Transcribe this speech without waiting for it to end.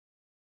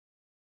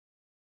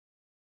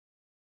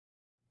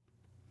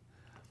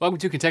Welcome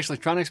to Contextual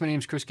Electronics. My name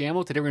is Chris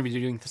Gamble. Today we're going to be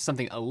doing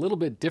something a little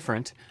bit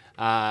different.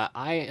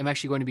 I am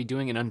actually going to be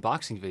doing an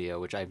unboxing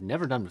video, which I've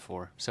never done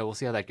before, so we'll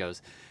see how that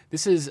goes.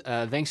 This is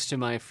thanks to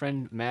my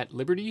friend Matt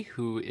Liberty,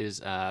 who is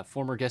a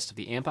former guest of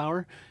the Amp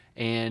Hour,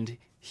 and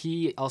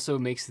he also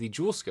makes the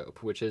Joulescope,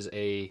 which is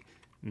a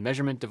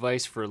measurement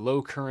device for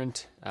low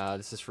current.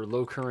 This is for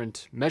low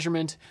current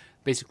measurement,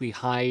 basically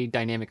high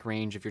dynamic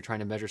range if you're trying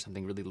to measure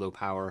something really low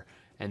power,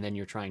 and then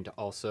you're trying to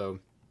also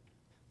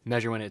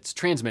measure when it's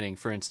transmitting,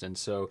 for instance.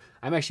 So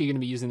I'm actually going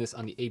to be using this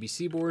on the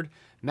ABC board.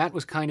 Matt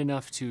was kind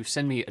enough to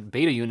send me a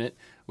beta unit,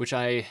 which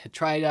I had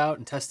tried out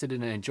and tested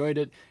and I enjoyed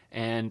it,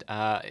 and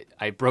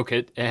I broke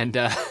it, and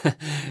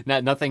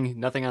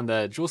nothing on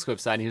the Joulescope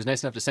side. And he was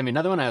nice enough to send me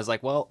another one. I was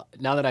like, well,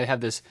 now that I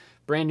have this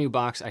brand new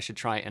box, I should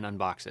try and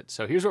unbox it.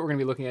 So here's what we're going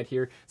to be looking at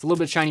here. It's a little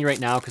bit shiny right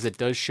now because it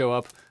does show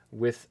up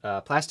with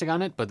plastic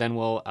on it, but then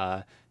we'll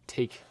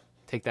take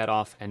that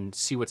off and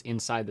see what's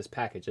inside this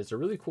package. It's a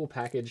really cool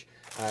package.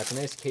 It's a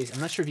nice case.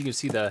 I'm not sure if you can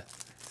see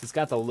it's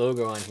got the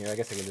logo on here. I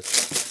guess I can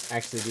just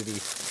actually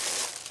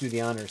do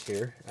the honors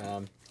here.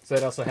 So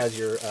it also has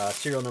your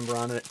serial number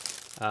on it,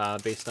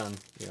 based on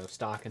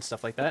stock and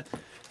stuff like that.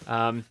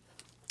 And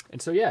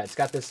so yeah, it's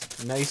got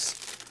this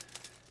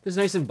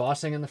nice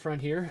embossing on the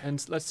front here,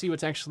 and let's see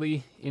what's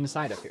actually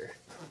inside up here.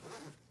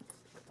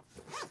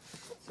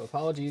 So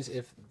apologies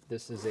if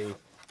this is a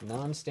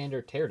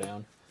non-standard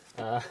teardown.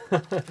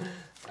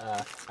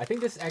 I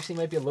think this actually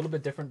might be a little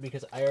bit different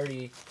because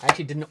I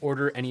actually didn't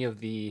order any of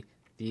the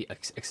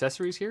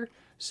accessories here.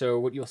 So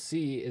what you'll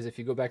see is if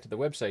you go back to the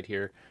website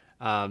here,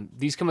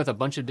 these come with a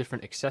bunch of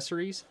different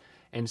accessories.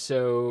 And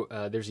so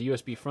there's a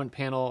USB front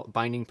panel,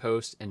 binding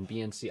post, and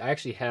BNC. I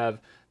actually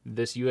have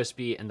this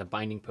USB and the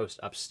binding post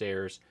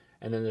upstairs,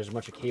 and then there's a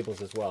bunch of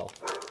cables as well.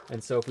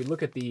 And so if we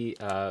look at the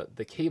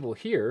cable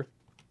here,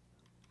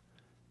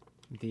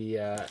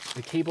 the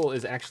cable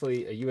is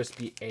actually a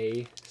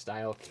USB-A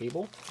style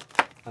cable.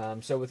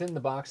 So within the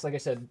box, like I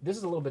said, this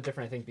is a little bit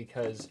different, I think,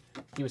 because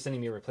he was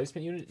sending me a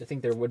replacement unit. I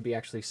think there would be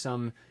actually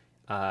some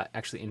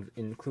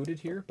included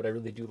here, but I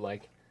really do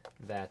like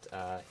that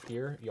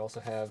here. You also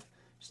have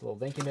just a little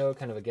thank you note,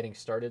 kind of a getting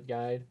started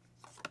guide,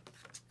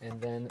 and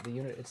then the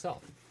unit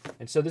itself.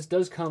 And so this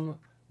does come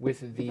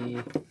with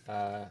the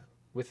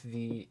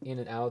in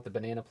and out, the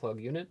banana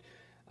plug unit.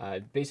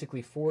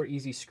 Basically 4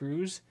 easy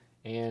screws,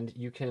 and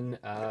you can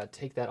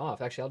take that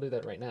off. Actually, I'll do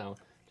that right now,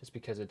 just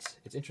because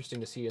it's interesting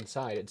to see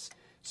inside.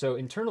 So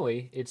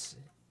internally, it's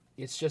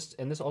just,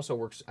 and this also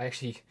works. I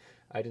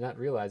did not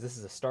realize this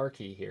is a star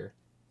key here,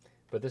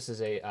 but this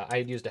is I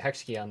had used a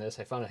hex key on this.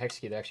 I found a hex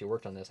key that actually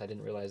worked on this. I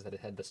didn't realize that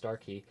it had the star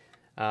key.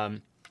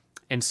 And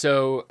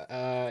so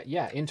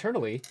yeah,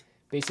 internally,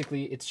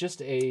 basically, it's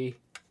just a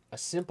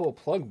simple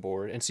plug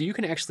board, and so you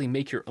can actually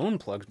make your own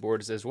plug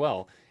boards as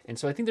well. And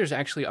so I think there's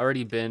actually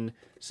already been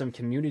some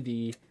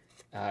community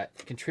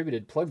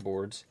contributed plug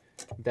boards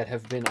that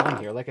have been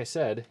on here. Like I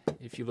said,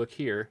 if you look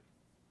here,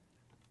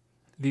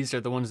 these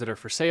are the ones that are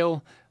for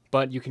sale,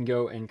 but you can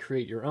go and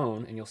create your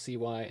own, and you'll see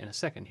why in a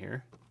second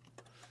here.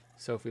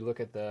 So if we look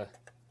at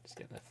just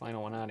getting the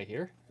final one out of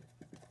here.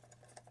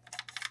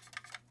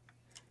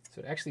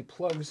 So it actually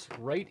plugs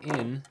right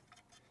in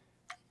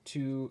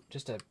to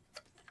just a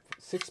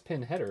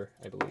 6-pin header,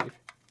 I believe.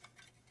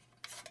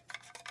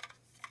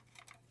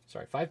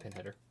 Sorry, 5-pin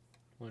header.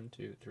 1,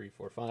 2, 3,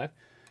 4, 5.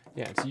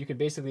 Yeah, so you can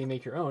basically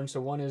make your own.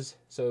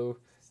 So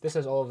this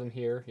has all of them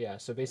here. Yeah,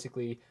 so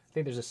basically, I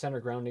think there's a center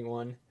grounding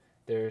one.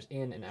 There's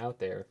in and out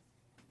there.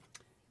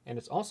 And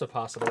it's also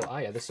possible,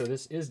 so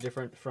this is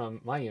different from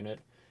my unit.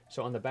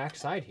 So on the back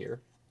side here,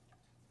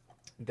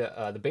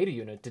 the beta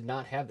unit did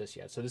not have this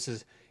yet. So this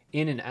is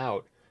in and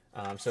out.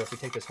 So if we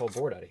take this whole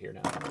board out of here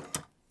now.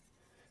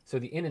 So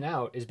the in and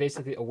out is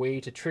basically a way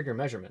to trigger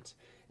measurements.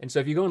 And so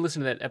if you go and listen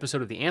to that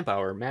episode of the Amp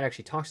Hour, Matt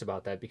actually talks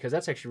about that, because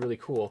that's actually really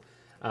cool.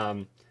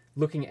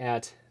 Looking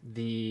at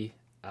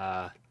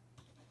how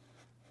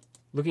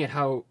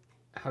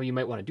you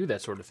might want to do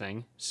that sort of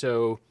thing.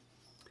 So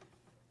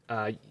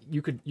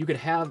you could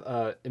have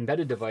an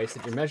embedded device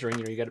that you're measuring.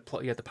 You got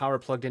the power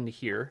plugged into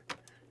here,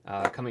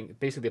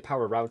 basically the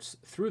power routes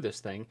through this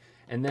thing,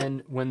 and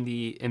then when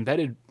the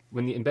embedded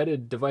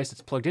device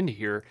that's plugged into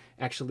here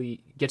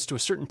actually gets to a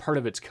certain part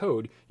of its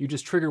code, you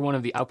just trigger one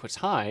of the outputs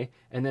high,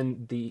 and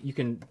then you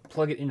can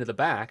plug it into the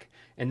back,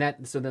 and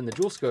so then the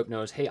Joulescope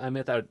knows, hey, I'm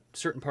at that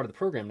certain part of the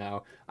program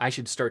now, I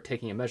should start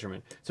taking a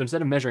measurement. So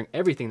instead of measuring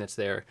everything that's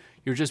there,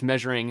 you're just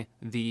measuring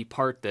the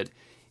part that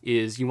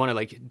is, you want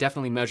to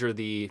definitely measure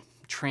the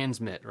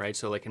transmit, right?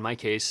 So like in my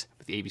case,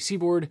 with the ABC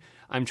board,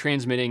 I'm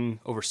transmitting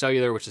over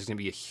cellular, which is going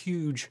to be a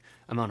huge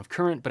amount of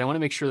current, but I want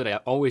to make sure that I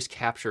always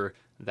capture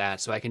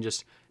that, so I can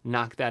just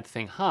knock that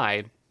thing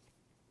high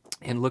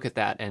and look at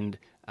that and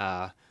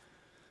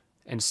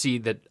see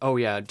that, oh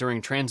yeah,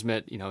 during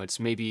transmit, it's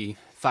maybe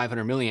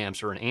 500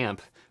 milliamps or an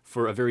amp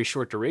for a very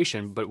short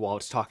duration, but while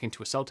it's talking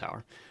to a cell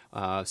tower.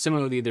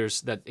 Similarly,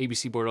 there's that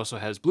ABC board also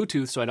has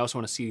Bluetooth, so I'd also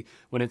want to see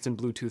when it's in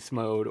Bluetooth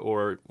mode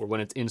or when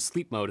it's in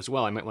sleep mode as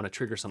well. I might want to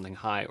trigger something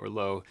high or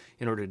low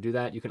in order to do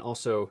that. You can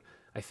also,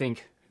 I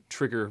think,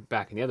 trigger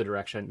back in the other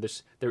direction.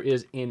 There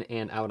is in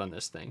and out on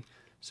this thing.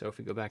 So if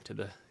we go back to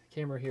the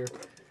camera here,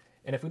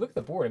 and if we look at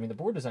the board, I mean, the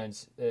board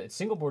design's it's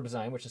single board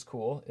design, which is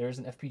cool. There's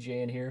an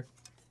FPGA in here.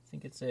 I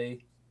think it's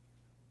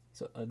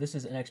this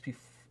is an NXP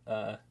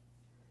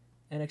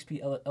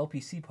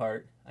LPC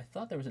part. I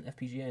thought there was an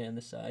FPGA on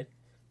this side.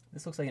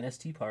 This looks like an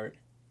ST part.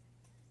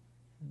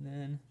 And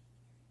then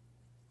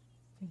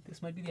I think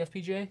this might be the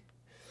FPGA.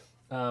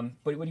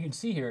 But what you can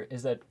see here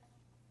is that,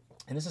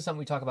 and this is something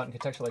we talk about in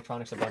contextual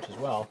electronics a bunch as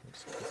well.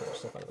 Let's get some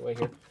stuff out of the way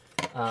here.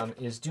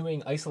 Is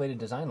doing isolated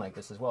design like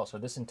this as well. So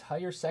this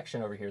entire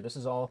section over here, this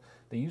is all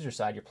the user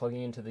side. You're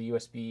plugging into the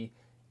USB.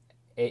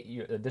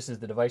 This is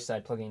the device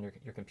side plugging in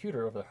your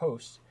computer over the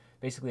host.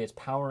 Basically, it's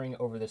powering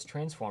over this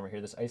transformer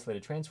here, this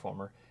isolated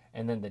transformer,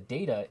 and then the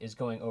data is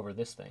going over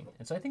this thing.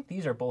 And so I think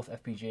these are both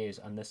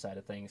FPGAs on this side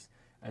of things.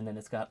 And then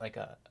it's got like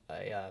a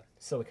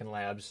Silicon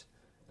Labs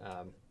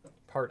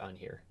part on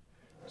here.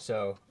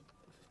 So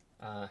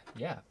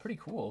yeah, pretty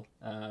cool.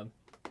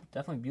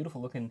 Definitely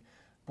beautiful looking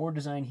board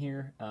design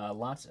here.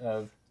 Lots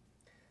of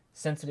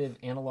sensitive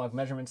analog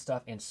measurement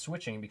stuff and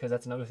switching, because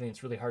that's another thing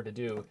that's really hard to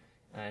do.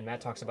 And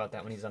Matt talks about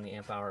that when he's on the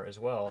amp hour as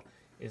well,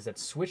 is that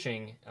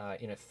switching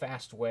in a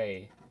fast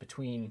way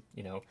between,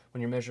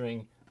 when you're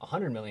measuring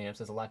 100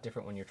 milliamps is a lot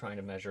different when you're trying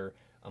to measure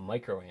a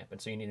microamp. And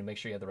so you need to make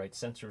sure you have the right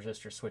sensor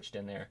resistor switched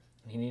in there.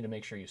 And you need to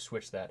make sure you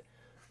switch that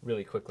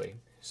really quickly.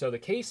 So the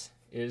case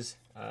is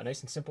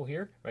nice and simple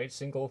here, right?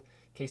 Single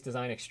case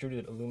design,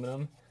 extruded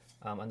aluminum.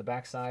 On the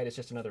back side, it's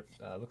just another,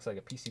 looks like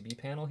a PCB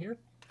panel here.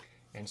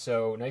 And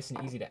so nice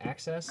and easy to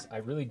access. I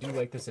really do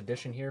like this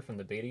addition here from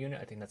the beta unit.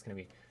 I think that's going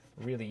to be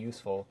really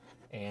useful.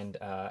 And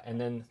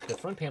then the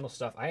front panel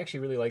stuff, I actually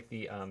really like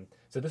the,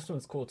 so this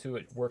one's cool too.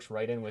 It works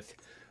right in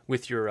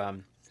with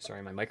your,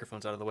 sorry, my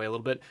microphone's out of the way a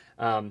little bit.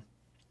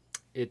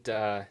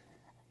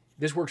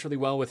 This works really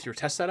well with your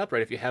test setup,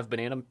 right? If you have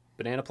banana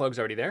plugs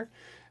already there.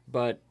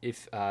 But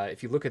if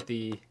you look at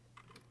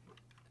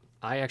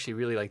I actually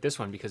really like this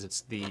one because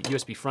it's the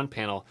USB front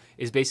panel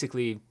is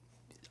basically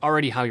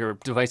already how your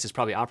device is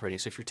probably operating.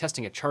 So if you're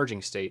testing a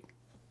charging state,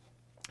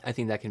 I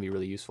think that can be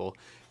really useful.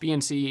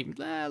 BNC,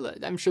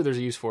 I'm sure there's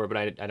a use for it, but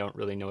I don't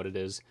really know what it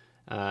is.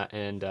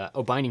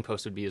 Binding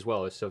post would be as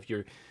well. So if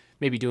you're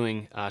maybe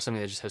doing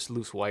something that just has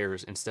loose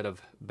wires instead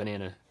of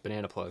banana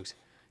plugs,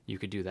 you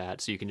could do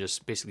that. So you can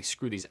just basically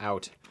screw these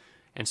out.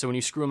 And so when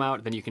you screw them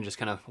out, then you can just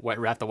kind of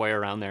wrap the wire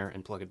around there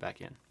and plug it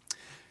back in.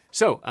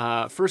 So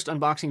first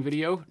unboxing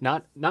video,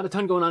 not a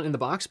ton going on in the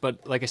box,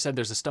 but like I said,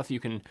 there's the stuff you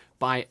can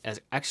buy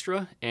as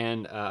extra,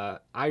 and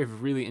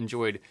I've really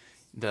enjoyed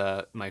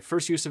my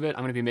first use of it.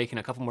 I'm going to be making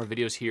a couple more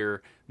videos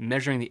here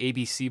measuring the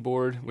ABC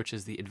board, which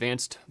is the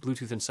advanced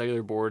Bluetooth and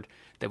cellular board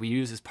that we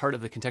use as part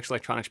of the contextual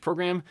electronics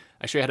program.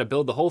 I show you how to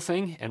build the whole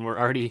thing, and we're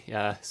already,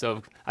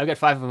 so I've got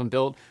 5 of them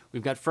built.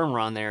 We've got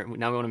firmware on there.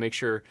 Now we want to make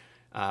sure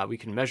we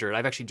can measure it.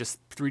 I've actually just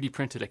 3D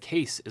printed a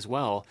case as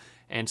well.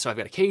 And so I've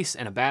got a case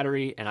and a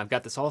battery, and I've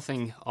got this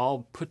thing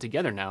all put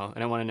together now.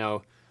 And I want to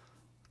know,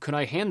 could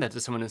I hand that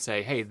to someone and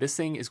say, hey, this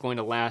thing is going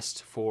to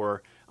last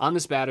on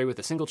this battery with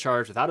a single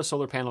charge, without a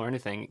solar panel or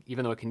anything,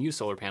 even though it can use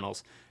solar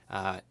panels,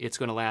 it's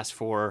going to last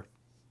for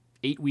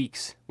 8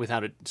 weeks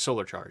without a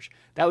solar charge.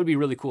 That would be a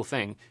really cool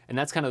thing. And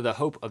that's kind of the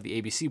hope of the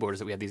ABC board, is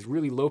that we have these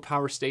really low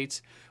power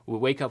states. We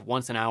wake up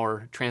once an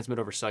hour, transmit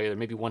over cellular,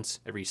 maybe once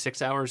every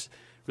 6 hours.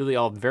 Really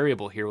all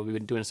variable here. We'll be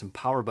doing some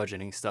power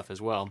budgeting stuff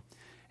as well.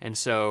 And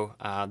so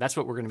that's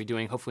what we're going to be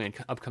doing, hopefully, in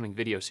upcoming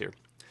videos here.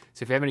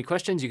 So if you have any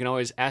questions, you can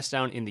always ask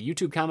down in the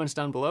YouTube comments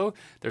down below.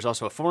 There's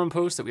also a forum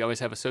post that we always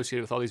have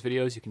associated with all these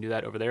videos. You can do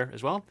that over there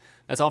as well.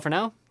 That's all for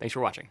now. Thanks for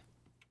watching.